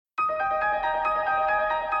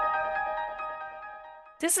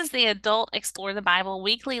This is the Adult Explore the Bible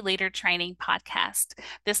weekly leader training podcast.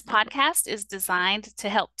 This podcast is designed to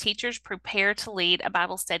help teachers prepare to lead a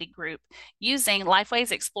Bible study group using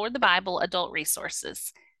Lifeway's Explore the Bible adult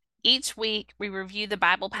resources. Each week, we review the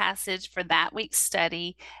Bible passage for that week's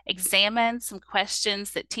study, examine some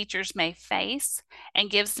questions that teachers may face,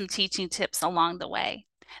 and give some teaching tips along the way.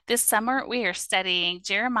 This summer, we are studying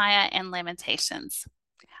Jeremiah and Lamentations.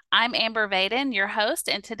 I'm Amber Vaden, your host,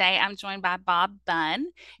 and today I'm joined by Bob Bunn.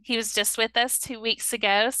 He was just with us 2 weeks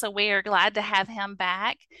ago, so we are glad to have him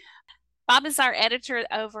back. Bob is our editor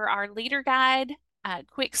over our Leader Guide,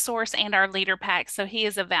 Quick Source, and our Leader Pack, so he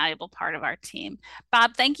is a valuable part of our team.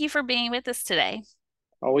 Bob, thank you for being with us today.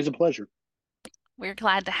 Always a pleasure. We're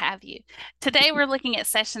glad to have you. Today we're looking at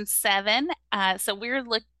session 7. So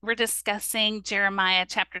we're discussing Jeremiah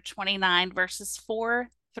chapter 29, verses 4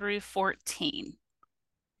 through 14.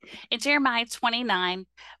 In Jeremiah 29,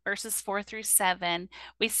 verses 4 through 7,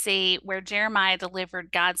 we see where Jeremiah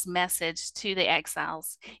delivered God's message to the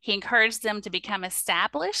exiles. He encouraged them to become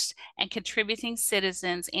established and contributing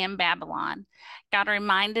citizens in Babylon. God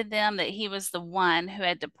reminded them that he was the one who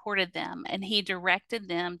had deported them, and he directed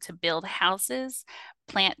them to build houses,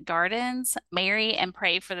 plant gardens, marry, and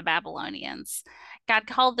pray for the Babylonians. God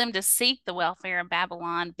called them to seek the welfare of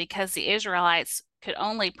Babylon because the Israelites could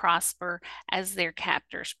only prosper as their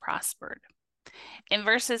captors prospered. In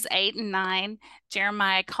verses 8 and 9,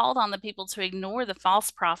 Jeremiah called on the people to ignore the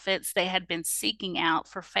false prophets they had been seeking out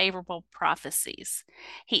for favorable prophecies.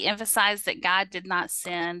 He emphasized that God did not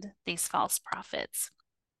send these false prophets.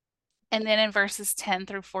 And then in verses 10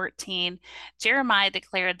 through 14, Jeremiah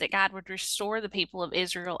declared that God would restore the people of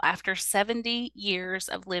Israel after 70 years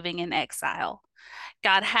of living in exile.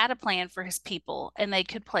 God had a plan for his people, and they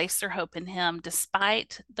could place their hope in him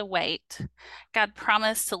despite the wait. God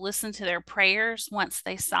promised to listen to their prayers once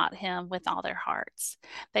they sought him with all their hearts.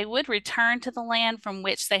 They would return to the land from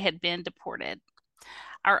which they had been deported.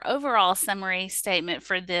 Our overall summary statement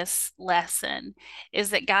for this lesson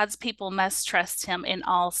is that God's people must trust him in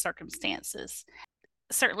all circumstances.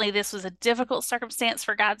 Certainly, this was a difficult circumstance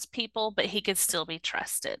for God's people, but he could still be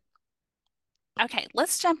trusted. Okay,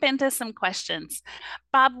 let's jump into some questions.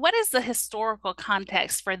 Bob, what is the historical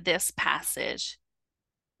context for this passage?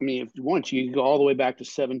 I mean, if you want, you can go all the way back to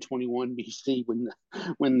 721 BC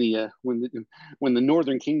when the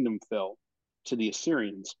Northern Kingdom fell to the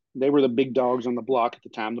Assyrians. They were the big dogs on the block at the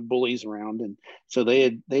time, the bullies around, and so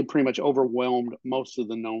they pretty much overwhelmed most of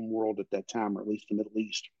the known world at that time, or at least the Middle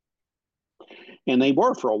East. And they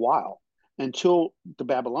were for a while until the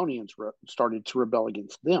Babylonians started to rebel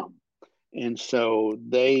against them. And so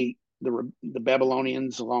the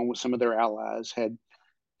Babylonians, along with some of their allies,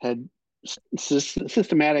 had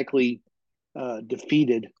systematically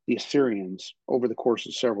defeated the Assyrians over the course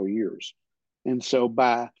of several years. And so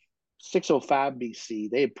by 605 BC,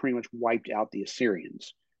 they had pretty much wiped out the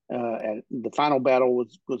Assyrians. The final battle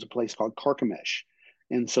was a place called Carchemish.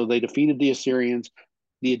 And so they defeated the Assyrians.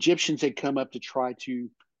 The Egyptians had come up to try to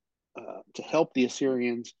help the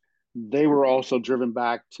Assyrians. They were also driven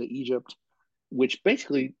back to Egypt, which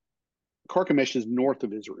basically Carchemish is north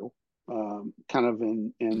of Israel, kind of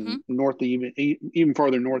in north, even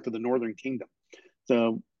farther north of the Northern Kingdom.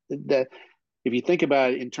 So that if you think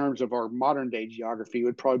about it in terms of our modern day geography, it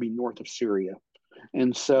would probably be north of Syria.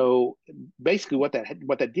 And so basically what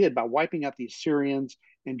that did by wiping out the Assyrians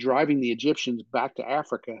and driving the Egyptians back to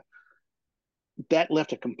Africa, that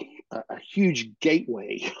left a huge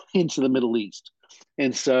gateway into the Middle East.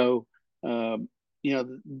 And so,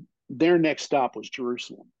 their next stop was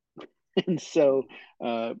Jerusalem. And so,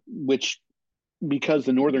 which, because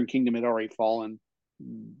the Northern Kingdom had already fallen,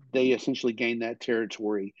 they essentially gained that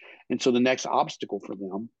territory. And so the next obstacle for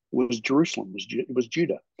them was Jerusalem, was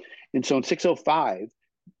Judah. And so in 605,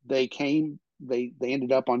 they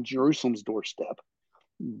ended up on Jerusalem's doorstep.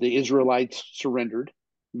 The Israelites surrendered,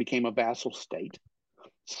 became a vassal state.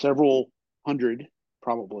 Several hundred,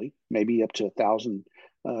 probably, maybe up to 1,000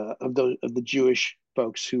 of the Jewish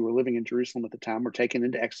folks who were living in Jerusalem at the time were taken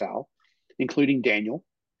into exile, including Daniel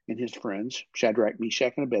and his friends, Shadrach,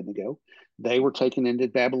 Meshach, and Abednego. They were taken into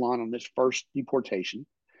Babylon on this first deportation.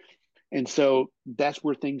 And so that's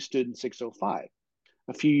where things stood in 605.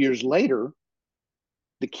 A few years later,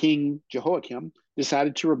 the king Jehoiakim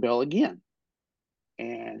decided to rebel again.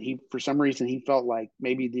 And for some reason, he felt like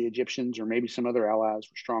maybe the Egyptians or maybe some other allies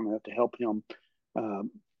were strong enough to help him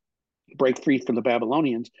break free from the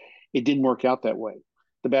Babylonians. It didn't work out that way.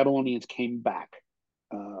 The Babylonians came back.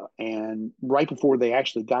 And right before they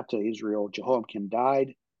actually got to Israel, Jehoiakim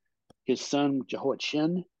died. His son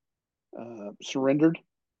Jehoiachin surrendered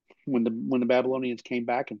when the Babylonians came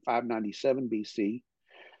back in 597 BC.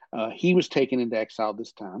 He was taken into exile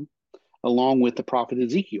this time, along with the prophet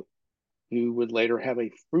Ezekiel, who would later have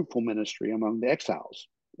a fruitful ministry among the exiles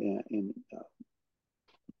in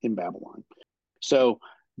Babylon. So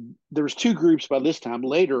there's two groups by this time.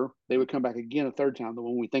 Later, they would come back again a third time. The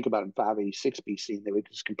one we think about in 586 BC, and they would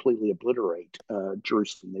just completely obliterate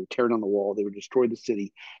Jerusalem. They would tear down the wall. They would destroy the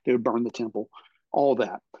city. They would burn the temple, all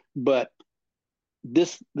that. But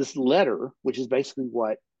this letter, which is basically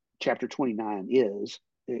what chapter 29 is,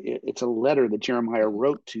 it's a letter that Jeremiah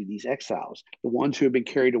wrote to these exiles, the ones who have been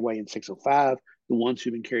carried away in 605, the ones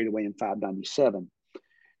who've been carried away in 597.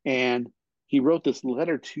 And he wrote this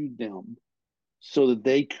letter to them so that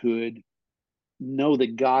they could know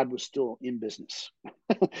that God was still in business,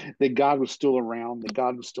 that God was still around, that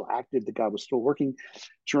God was still active, that God was still working,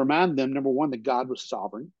 to remind them, number one, that God was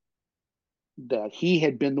sovereign, that he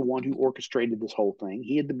had been the one who orchestrated this whole thing.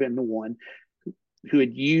 He had been the one who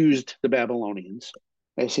had used the Babylonians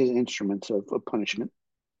as his instruments of punishment,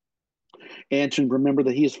 and to remember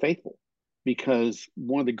that he is faithful. Because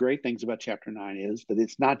one of the great things about chapter 9 is that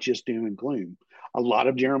it's not just doom and gloom. A lot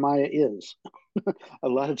of Jeremiah is. A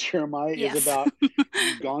lot of Jeremiah is about,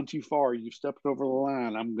 you've gone too far, you've stepped over the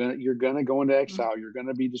line, you're gonna go into exile, you're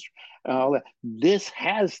gonna be just all that. This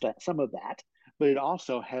has some of that, but it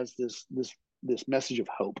also has this message of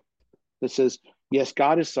hope that says, yes,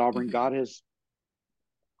 God is sovereign, God has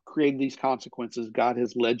created these consequences, God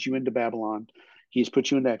has led you into Babylon, he's put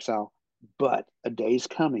you into exile, but a day's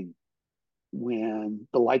coming when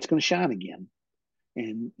the light's going to shine again,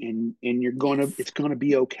 and you're going to, it's going to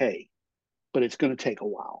be okay, but it's going to take a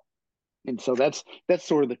while. And so that's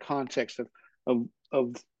sort of the context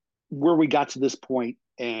of where we got to this point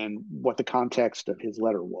and what the context of his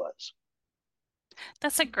letter was.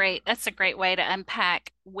 That's a great way to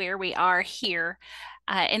unpack where we are here,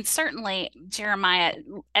 and certainly Jeremiah,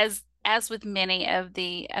 as with many of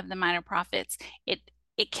the minor prophets,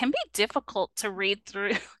 it can be difficult to read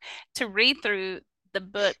through to read through the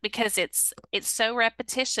book because it's so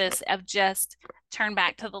repetitious of just turn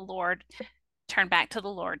back to the Lord, turn back to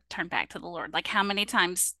the Lord, turn back to the Lord. Like, how many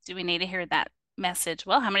times do we need to hear that message?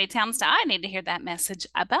 Well, how many times do I need to hear that message?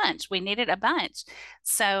 A bunch. We need it a bunch.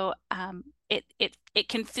 So it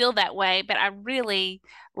can feel that way, but I really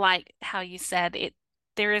like how you said it.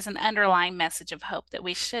 There is an underlying message of hope that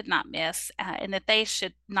we should not miss, and that they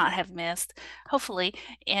should not have missed, hopefully,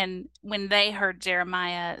 and when they heard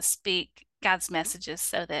Jeremiah speak God's messages,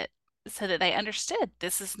 so that they understood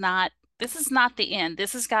this is not the end.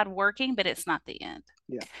 This is God working, but it's not the end.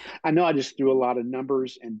 Yeah, I know I just threw a lot of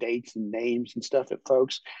numbers and dates and names and stuff at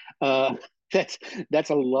folks. Uh, that's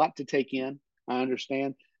a lot to take in. I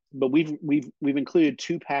understand, but we've included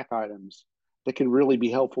two pack items that can really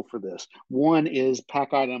be helpful for this. One is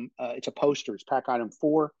pack item. It's a poster. It's pack item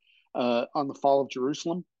 4 on the fall of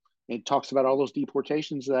Jerusalem. It talks about all those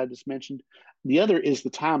deportations that I just mentioned. The other is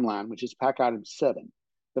the timeline, which is pack item 7,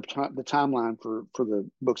 the timeline for the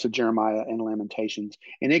books of Jeremiah and Lamentations,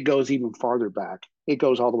 and it goes even farther back. It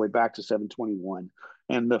goes all the way back to 721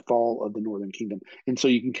 and the fall of the Northern Kingdom. And so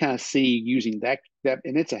you can kind of see using that,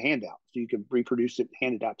 and it's a handout, so you can reproduce it,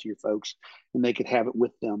 hand it out to your folks, and they could have it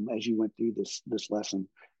with them as you went through this lesson,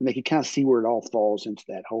 and they could kind of see where it all falls into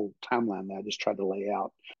that whole timeline that I just tried to lay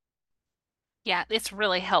out. Yeah, it's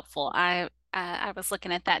really helpful. I was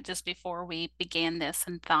looking at that just before we began this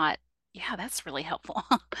and thought, yeah, that's really helpful.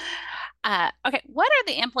 Okay, what are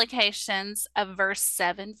the implications of verse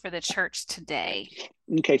 7 for the church today?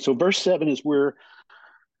 Okay, so verse 7 is where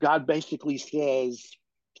God basically says,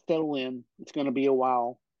 settle in, it's going to be a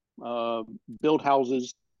while, build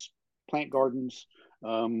houses, plant gardens,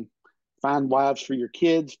 find wives for your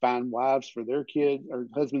kids, find wives for their kids, or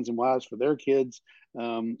husbands and wives for their kids.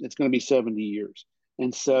 It's going to be 70 years.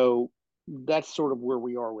 And so that's sort of where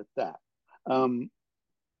we are with that.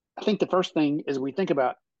 I think the first thing as we think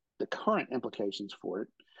about the current implications for it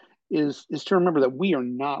is to remember that we are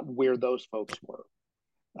not where those folks were.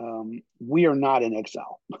 We are not in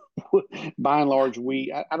exile. By and large,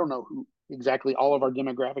 I don't know who exactly all of our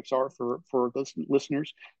demographics are for those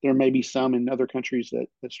listeners. There may be some in other countries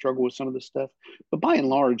that struggle with some of this stuff, but by and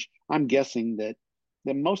large, I'm guessing that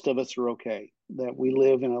most of us are okay. That we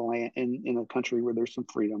live in a land in a country where there's some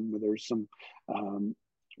freedom, where there's some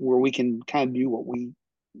where we can kind of do what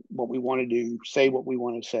we want to do, say what we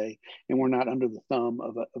want to say, and we're not under the thumb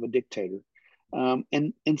of a dictator.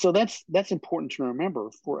 And so that's important to remember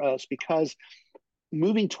for us, because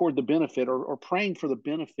moving toward the benefit or praying for the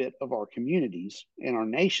benefit of our communities and our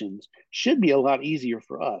nations should be a lot easier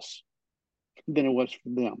for us than it was for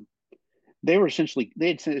them. They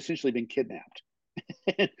had essentially been kidnapped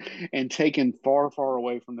and taken far, far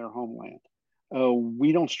away from their homeland.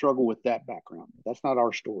 We don't struggle with that background. That's not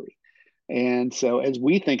our story. And so as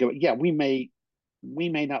we think of it, yeah, we may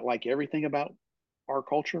not like everything about our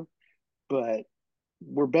culture, but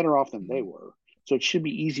we're better off than they Mhm. were. So it should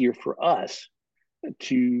be easier for us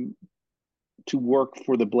to to work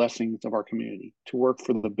for the blessings of our community, to work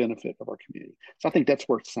for the benefit of our community. So I think that's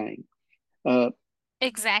worth saying. Uh,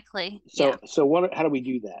 Exactly. Yeah. so what? How do we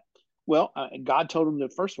do that? Well, God told them to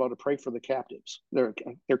first of all to pray for the captives. They're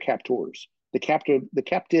captors. The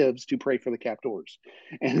captives to pray for the captors,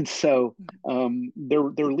 and so Mhm.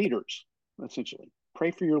 they're leaders essentially.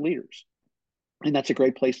 Pray for your leaders, and that's a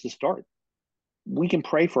great place to start. We can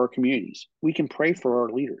pray for our communities. We can pray for our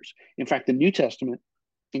leaders. In fact, the New Testament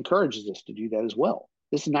encourages us to do that as well.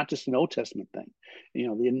 This is not just an Old Testament thing.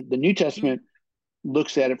 The New Testament Mhm.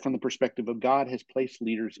 looks at it from the perspective of God has placed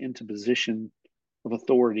leaders into position of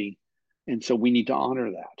authority, and so we need to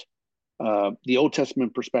honor that. The Old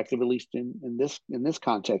Testament perspective, at least in this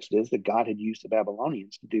context, is that God had used the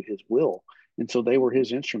Babylonians to do His will, and so they were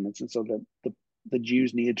His instruments, and so the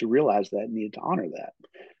Jews needed to realize that, needed to honor that.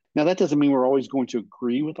 Now, that doesn't mean we're always going to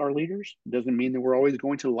agree with our leaders. It doesn't mean that we're always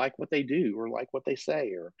going to like what they do or like what they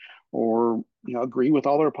say or agree with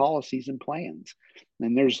all their policies and plans.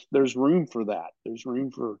 And there's room for that. There's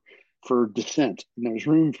room for dissent, and there's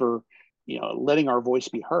room for letting our voice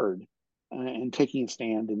be heard and taking a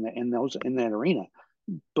stand in that arena.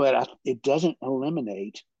 But it doesn't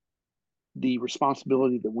eliminate the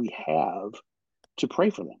responsibility that we have to pray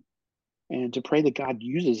for them and to pray that God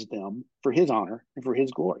uses them for His honor and for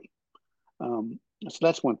His glory. So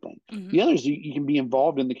that's one thing. The Mhm. other is you can be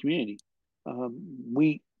involved in the community.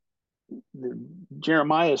 We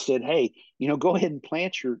Jeremiah said, "Hey, go ahead and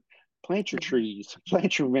plant your Mhm. trees,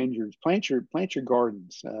 plant your vineyards, plant your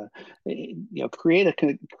gardens. Create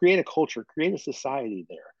a culture, create a society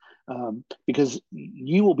there, because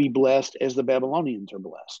you will be blessed as the Babylonians are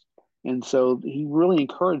blessed." And so he really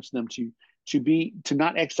encouraged them to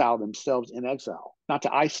not exile themselves in exile, not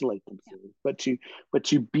to isolate Yeah. themselves, but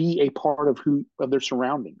to be a part of their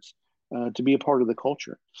surroundings, to be a part of the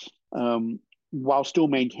culture. Um, while still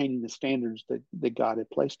maintaining the standards that God had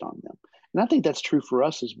placed on them. And I think that's true for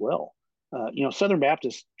us as well. Southern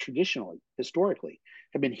Baptists traditionally, historically,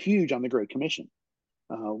 have been huge on the Great Commission.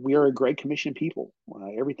 We are a Great Commission people.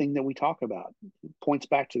 Everything that we talk about points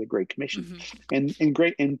back to the Great Commission, Mhm.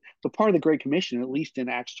 and the part of the Great Commission, at least in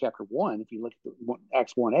Acts chapter 1, if you look at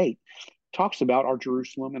Acts 1:8, talks about our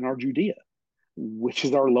Jerusalem and our Judea, which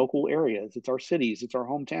is our local areas. It's our cities, it's our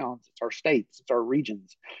hometowns, it's our states, it's our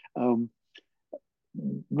regions. Um,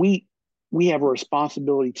 we we have a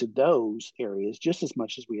responsibility to those areas just as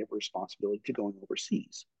much as we have a responsibility to going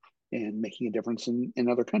overseas and making a difference in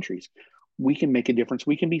other countries. We can make a difference.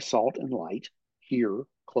 We can be salt and light here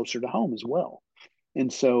closer to home as well.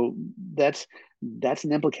 And so that's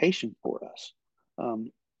an implication for us.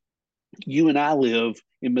 Um, you and I live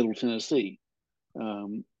in Middle Tennessee.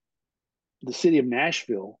 Um, the city of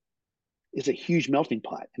Nashville is a huge melting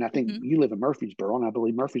pot. And I think Mhm. you live in Murfreesboro, and I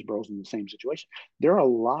believe Murfreesboro is in the same situation. There are a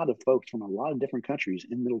lot of folks from a lot of different countries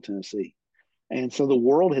in Middle Tennessee. And so the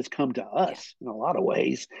world has come to Yeah. us in a lot of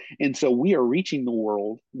ways. And so we are reaching the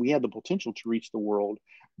world. We have the potential to reach the world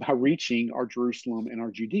by reaching our Jerusalem and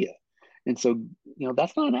our Judea. And so,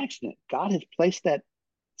 that's not an accident. God has placed that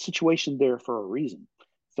situation there for a reason.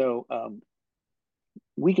 So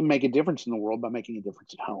we can make a difference in the world by making a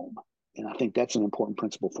difference at home. And I think that's an important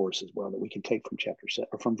principle for us as well that we can take from chapter 7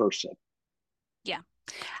 or from verse 7. Yeah.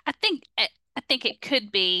 I think it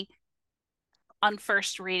could be on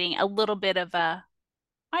first reading a little bit of a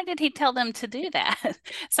why did he tell them to do that?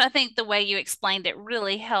 So I think the way you explained it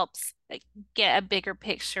really helps get a bigger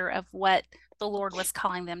picture of what the Lord was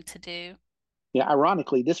calling them to do. Yeah,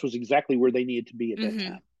 ironically, this was exactly where they needed to be at that Mm-hmm.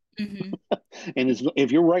 time. Mm-hmm. And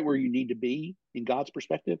if you're right where you need to be in God's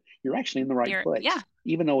perspective, you're actually in the right Yeah. place,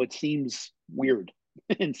 even though it seems weird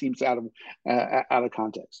and seems out of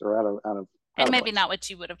context or out And of maybe place. not what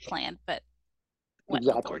you would have planned, but what the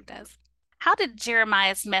Lord Exactly. does. How did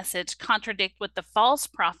Jeremiah's message contradict what the false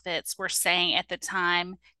prophets were saying at the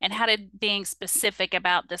time? And how did being specific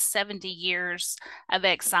about the 70 years of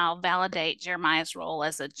exile validate Jeremiah's role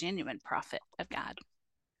as a genuine prophet of God?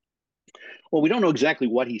 Well, we don't know exactly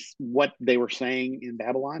what they were saying in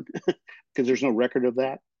Babylon because there's no record of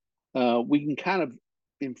that. We can kind of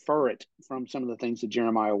infer it from some of the things that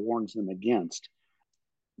Jeremiah warns them against.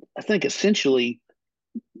 I think essentially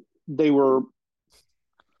they were,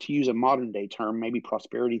 to use a modern day term, maybe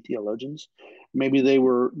prosperity theologians. Maybe they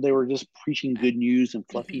were just preaching good news and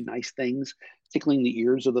fluffy, Mm-hmm. nice things, tickling the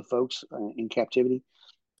ears of the folks in captivity.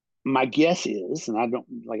 My guess is, and I don't,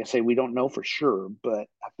 like I say, we don't know for sure, but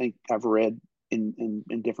I think I've read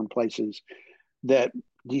in different places, that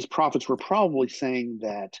these prophets were probably saying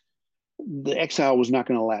that the exile was not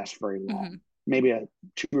going to last very long, Mm-hmm. maybe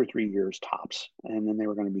 2 or 3 years tops, and then they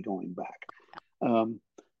were going to be going back. Um,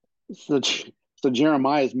 so, so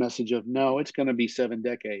Jeremiah's message of no, it's going to be 7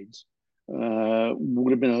 decades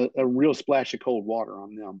would have been a real splash of cold water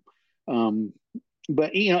on them.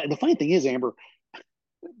 But the funny thing is, Amber,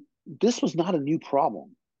 this was not a new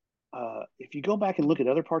problem. If you go back and look at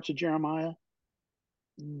other parts of Jeremiah,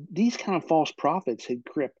 these kind of false prophets had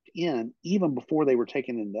crept in even before they were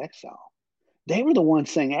taken into exile. They were the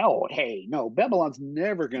ones saying, "Oh, hey, no, Babylon's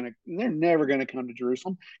they're never gonna come to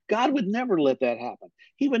Jerusalem. God would never let that happen.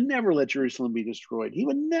 He would never let Jerusalem be destroyed. He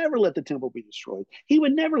would never let the temple be destroyed. He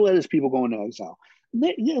would never let his people go into exile.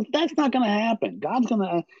 That's not going to happen. God's going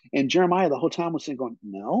to." And Jeremiah the whole time was saying, "Going,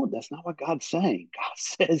 no, that's not what God's saying. God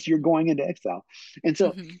says you're going into exile." And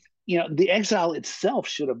so, Mm-hmm. the exile itself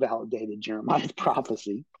should have validated Jeremiah's Yeah.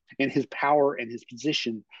 prophecy and his power and his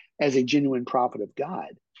position as a genuine prophet of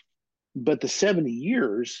God. But the 70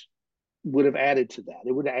 years would have added to that.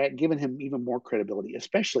 It would have given him even more credibility,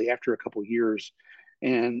 especially after a couple of years,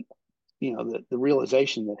 and the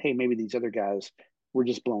realization that, hey, maybe these other guys were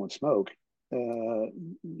just blowing smoke.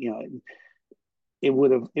 It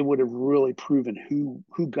would have really proven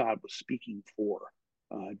who God was speaking for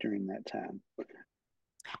during that time.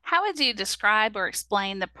 How would you describe or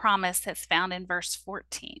explain the promise that's found in verse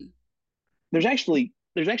 14? There's actually,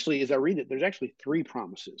 as I read it, there's actually three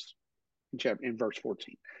promises in verse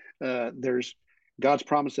 14. There's God's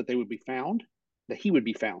promise that they would be found, that he would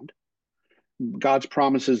be found, God's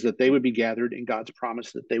promises that they would be gathered, and God's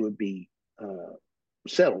promise that they would be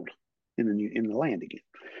settled in the land again.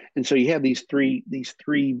 And so you have these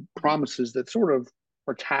three promises that sort of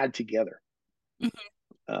are tied together.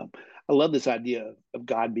 Mm-hmm. I love this idea of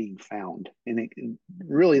God being found, and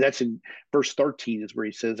really that's in verse 13 is where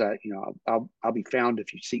he says, I'll be found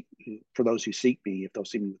if you seek for those who seek me, if they'll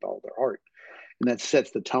seek me with all their heart," and that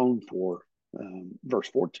sets the tone for verse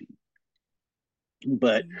 14.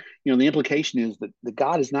 But the implication is that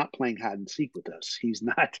God is not playing hide and seek with us. He's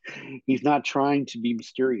not trying to be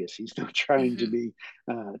mysterious. He's not trying Mm-hmm.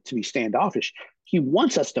 to be standoffish. He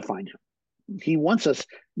wants us to find him. He wants us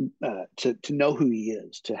to know who he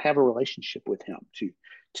is, to have a relationship with him,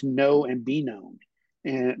 to know and be known.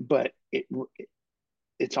 But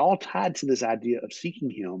it's all tied to this idea of seeking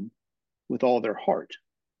him with all their heart.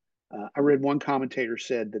 I read one commentator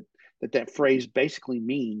said that phrase basically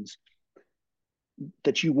means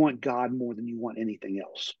that you want God more than you want anything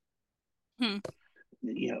else. Hmm.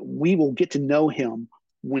 We will get to know him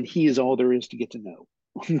when he is all there is to get to know.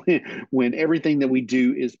 when everything that we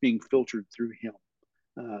do is being filtered through him.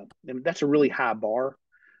 And that's a really high bar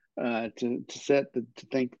to set, to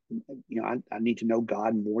think, I need to know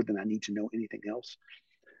God more than I need to know anything else.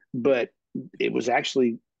 But it was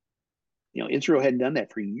actually, Israel hadn't done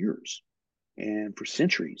that for years and for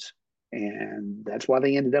centuries. And that's why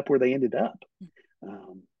they ended up where they ended up.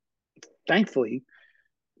 Um, Thankfully,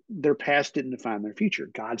 their past didn't define their future.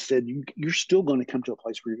 God said, you're still going to come to a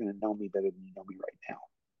place where you're going to know me better than you know me right now.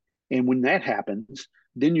 And when that happens,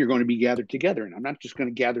 then you're going to be gathered together. And I'm not just going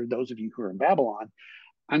to gather those of you who are in Babylon.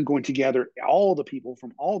 I'm going to gather all the people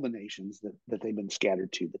from all the nations that they've been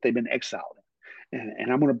scattered to, that they've been exiled in.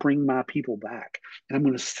 And I'm going to bring my people back. And I'm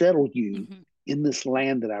going to settle you Mm-hmm. in this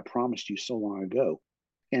land that I promised you so long ago.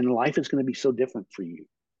 And life is going to be so different for you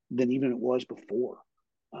than even it was before.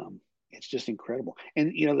 It's just incredible.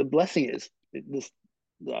 And the blessing is this: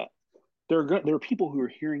 there are people who are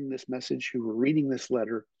hearing this message, who are reading this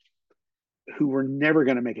letter, who were never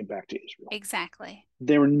going to make it back to Israel. Exactly.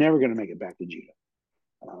 They were never going to make it back to Judah.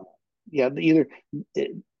 Either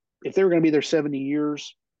if they were going to be there 70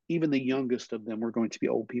 years, even the youngest of them were going to be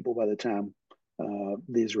old people by the time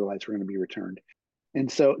the Israelites were going to be returned. And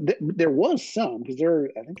so there was some, because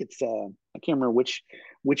I think it's I can't remember which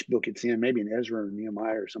book it's in, maybe in Ezra or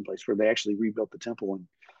Nehemiah or someplace, where they actually rebuilt the temple,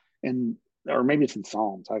 and or maybe it's in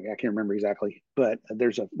Psalms. I can't remember exactly, but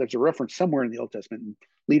there's a reference somewhere in the Old Testament. And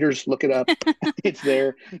leaders, look it up. It's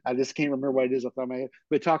there. I just can't remember what it is off the top of my head,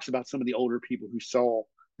 but it talks about some of the older people who saw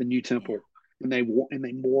the new Yeah. temple, and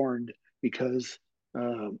they mourned because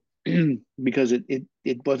because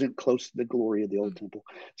it wasn't close to the glory of the old Mm. temple.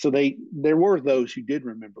 So there were those who did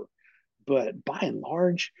remember, but by and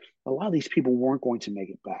large, a lot of these people weren't going to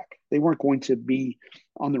make it back. They weren't going to be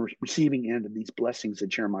on the receiving end of these blessings that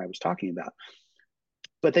Jeremiah was talking about.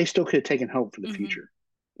 But they still could have taken hope for the Mm-hmm. future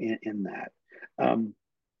in that. Um,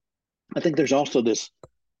 I think there's also this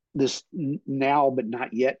now but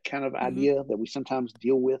not yet kind of Mm-hmm. idea that we sometimes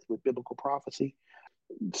deal with biblical prophecy.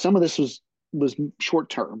 Some of this was short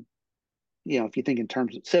term, if you think in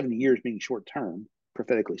terms of 70 years being short term,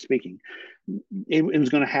 prophetically speaking, it was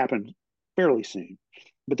going to happen fairly soon.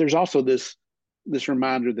 But there's also this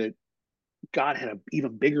reminder that God had an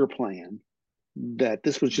even bigger plan that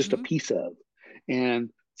this was just a piece of. And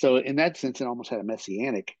so in that sense, it almost had a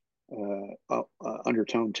messianic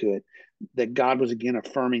undertone to it, that God was again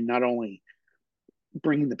affirming not only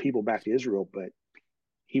bringing the people back to Israel, but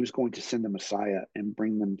he was going to send the Messiah and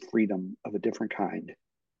bring them freedom of a different kind,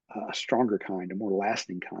 a stronger kind, a more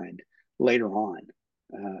lasting kind later on.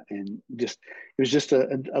 And just it was just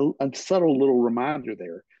a subtle little reminder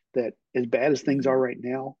there that as bad as things are right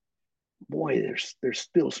now, boy, there's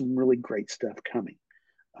still some really great stuff coming.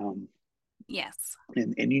 Yes.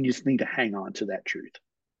 And you just need to hang on to that truth.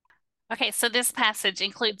 Okay, so this passage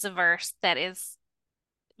includes a verse that is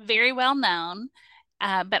very well known,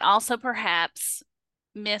 but also perhaps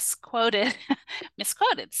misquoted.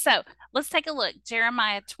 Misquoted. So let's take a look.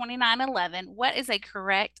 Jeremiah 29:11. What is a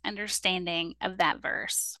correct understanding of that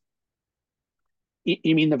verse?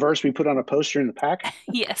 You mean the verse we put on a poster in the pack?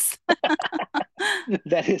 Yes.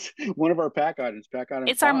 That is one of our pack items. Pack item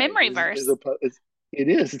It's our 5 memory is, verse. it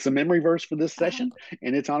is. It's a memory verse for this session,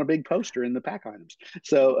 and it's on a big poster in the pack items.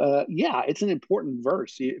 So, yeah, it's an important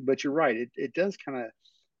verse, but you're right. It does kind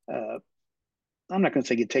of, I'm not going to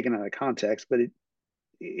say get taken out of context, but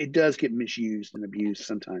it does get misused and abused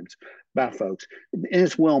sometimes by folks. And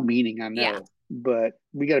it's well-meaning, I know, Yeah. but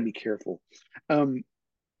we got to be careful. I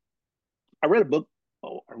read a book.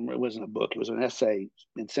 Oh, it wasn't a book. It was an essay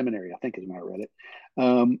in seminary, I think is when I read it,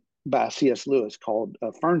 by C.S. Lewis called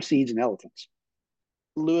Fern Seeds and Elephants.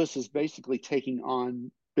 Lewis is basically taking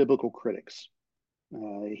on biblical critics.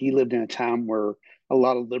 He lived in a time where a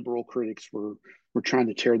lot of liberal critics were trying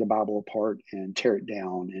to tear the Bible apart and tear it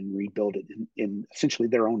down and rebuild it in essentially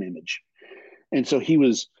their own image. And so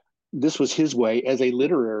this was his way as a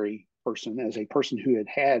literary person, as a person who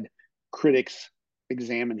had critics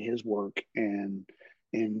examine his work and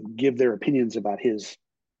give their opinions about his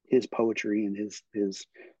poetry and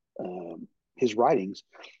his writings,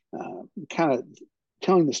 kind of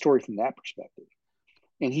telling the story from that perspective.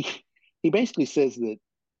 And he basically says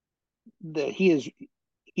that he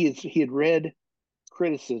had read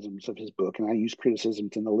criticisms of his book, and I use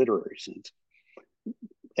criticisms in the literary sense,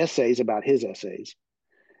 essays about his essays,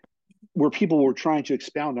 where people were trying to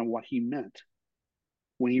expound on what he meant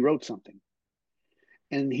when he wrote something.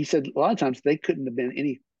 And he said a lot of times they couldn't have been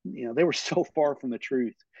any, they were so far from the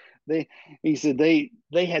truth. He said they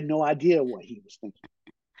had no idea what he was thinking,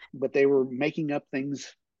 but they were making up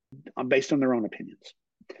things based on their own opinions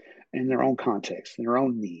and their own context and their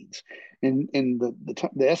own needs. And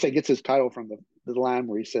the essay gets his title from the line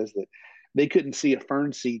where he says that they couldn't see a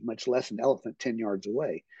fern seed, much less an elephant 10 yards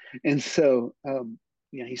away. And so,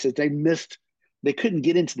 he says they couldn't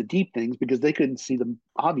get into the deep things because they couldn't see the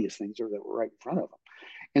obvious things that were right in front of them.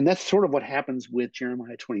 And that's sort of what happens with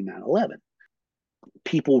Jeremiah 29:11.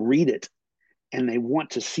 People read it and they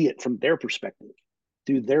want to see it from their perspective,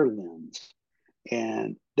 through their lens.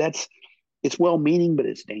 And it's well-meaning, but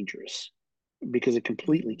it's dangerous because it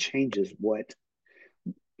completely changes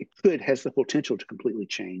has the potential to completely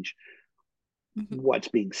change what's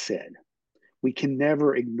being said. We can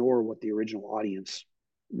never ignore what the original audience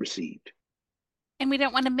received. And we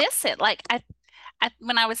don't want to miss it. Like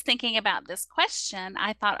when I was thinking about this question,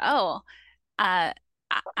 I thought, oh, uh,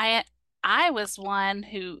 I was one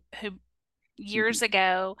who years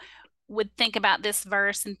ago would think about this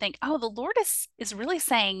verse and think, oh, the Lord is really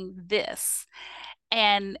saying this.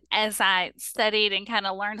 And as I studied and kind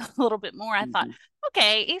of learned a little bit more, I thought,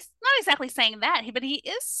 okay, he's not exactly saying that, but he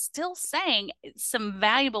is still saying some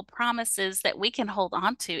valuable promises that we can hold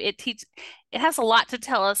on to. It has a lot to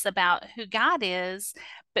tell us about who God is,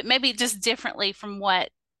 but maybe just differently from what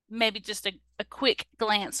maybe just a quick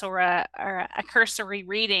glance or a cursory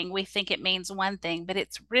reading, we think it means one thing, but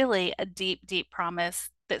it's really a deep, deep promise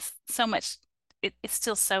that's so much, it's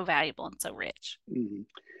still so valuable and so rich. Mm-hmm.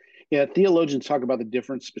 Yeah, theologians talk about the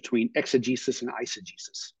difference between exegesis and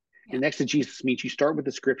eisegesis. Yeah. And exegesis means you start with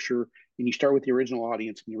the scripture and you start with the original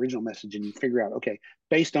audience and the original message, and you figure out, okay,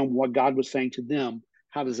 based on what God was saying to them,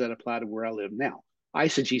 how does that apply to where I live now?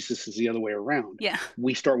 Eisegesis is the other way around. Yeah.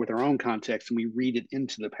 We start with our own context and we read it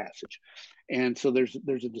into the passage. And so there's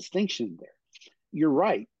a distinction there. You're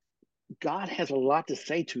right. God has a lot to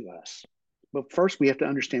say to us. But first we have to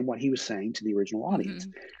understand what he was saying to the original audience.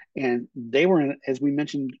 And they were as we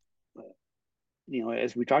mentioned,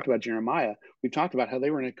 as we talked about Jeremiah, we've talked about how they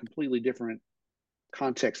were in a completely different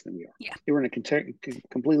context than we are. Yeah. They were in a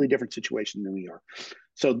completely different situation than we are.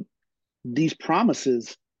 So these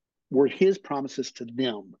promises were his promises to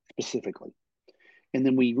them specifically. And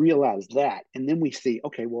then we realize that. And then we see,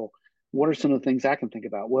 okay, well, what are some of the things I can think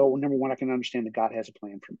about? Well, number one, I can understand that God has a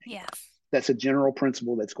plan for me. Yes. That's a general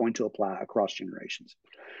principle that's going to apply across generations.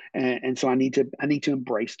 And so I need to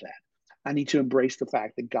embrace that. I need to embrace the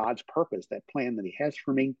fact that God's purpose, that plan that he has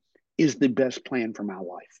for me, is the best plan for my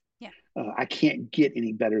life. Yeah. I can't get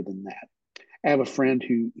any better than that. I have a friend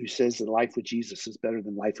who says that life with Jesus is better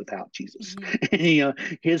than life without Jesus. And,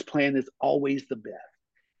 his plan is always the best,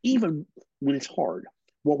 even when it's hard.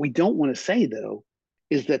 What we don't want to say, though,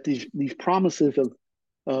 is that these promises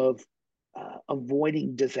of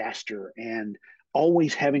avoiding disaster and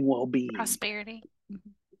always having well-being,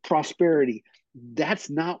 prosperity, that's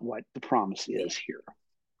not what the promise is here.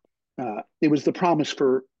 It was the promise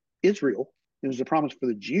for Israel. It was the promise for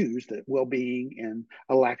the Jews that well-being and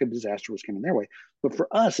a lack of disaster was coming their way. But for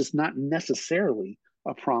us, it's not necessarily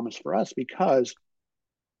a promise for us, because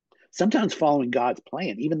sometimes following God's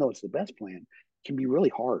plan, even though it's the best plan, can be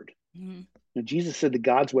really hard. Jesus said that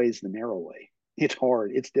God's way is the narrow way. It's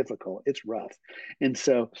hard, it's difficult, it's rough. And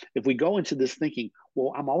so if we go into this thinking,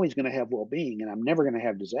 well, I'm always going to have well-being and I'm never going to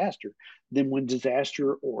have disaster, then when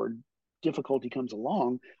disaster or difficulty comes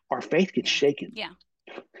along, our faith gets shaken. Yeah.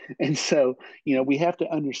 And so, we have to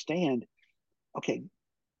understand, okay,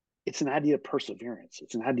 it's an idea of perseverance.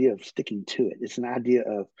 It's an idea of sticking to it. It's an idea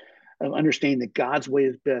of understanding that God's way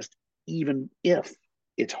is best, even if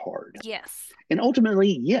it's hard. Yes. And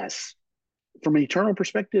ultimately, yes, from an eternal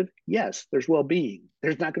perspective, yes, there's well-being.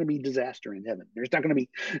 There's not going to be disaster in heaven. There's not going to be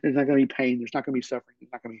pain. There's not going to be suffering.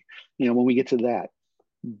 There's not going to be, when we get to that.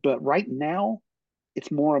 But right now,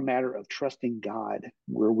 it's more a matter of trusting God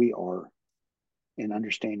where we are and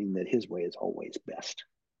understanding that his way is always best.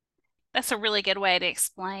 That's a really good way to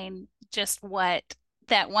explain just what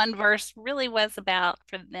that one verse really was about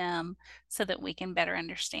for them, so that we can better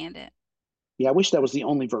understand it. Yeah, I wish that was the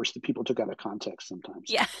only verse that people took out of context sometimes.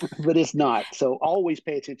 Yeah. But it's not. So always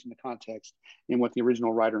pay attention to context and what the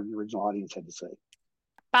original writer and the original audience had to say.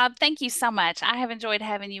 Bob, thank you so much. I have enjoyed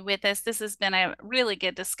having you with us. This has been a really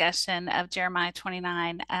good discussion of Jeremiah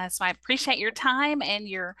 29. So I appreciate your time and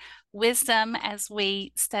your wisdom as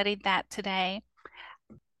we studied that today.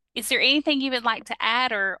 Is there anything you would like to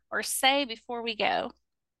add or say before we go?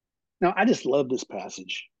 No, I just love this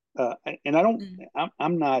passage. And I don't,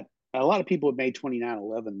 I'm not, a lot of people have made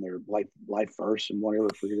 29:11 their life verse and whatever,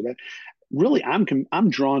 forget about it. Really, I'm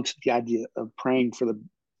drawn to the idea of praying for the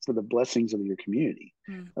blessings of your community.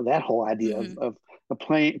 That whole idea of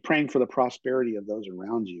praying for the prosperity of those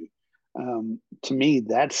around you. To me,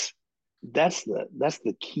 that's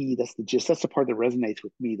the key. That's the gist. That's the part that resonates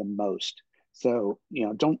with me the most. So,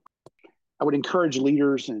 I would encourage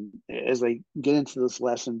leaders, and as they get into this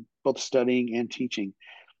lesson, both studying and teaching,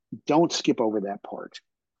 don't skip over that part.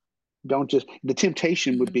 Don't just, the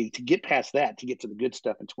temptation would be to get past that, to get to the good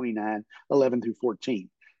stuff in 29:11 through 14.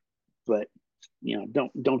 But,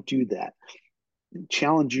 don't do that.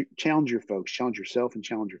 Challenge your folks, challenge yourself and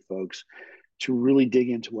challenge your folks to really dig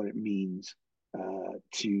into what it means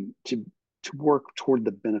to work toward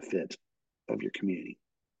the benefit of your community,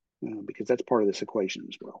 because that's part of this equation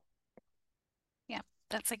as well. Yeah,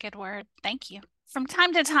 that's a good word. Thank you. From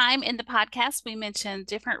time to time in the podcast, we mention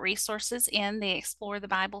different resources in the Explore the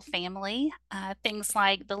Bible family, things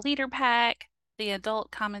like the Leader Pack, the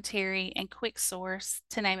Adult Commentary, and Quick Source,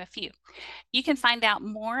 to name a few. You can find out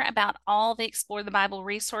more about all the Explore the Bible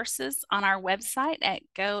resources on our website at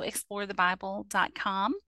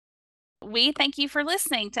goexplorethebible.com. We thank you for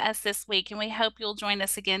listening to us this week, and we hope you'll join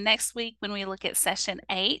us again next week when we look at session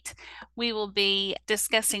 8. We will be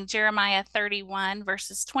discussing Jeremiah 31,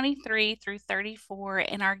 verses 23 through 34,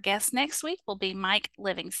 and our guest next week will be Mike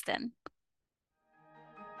Livingston.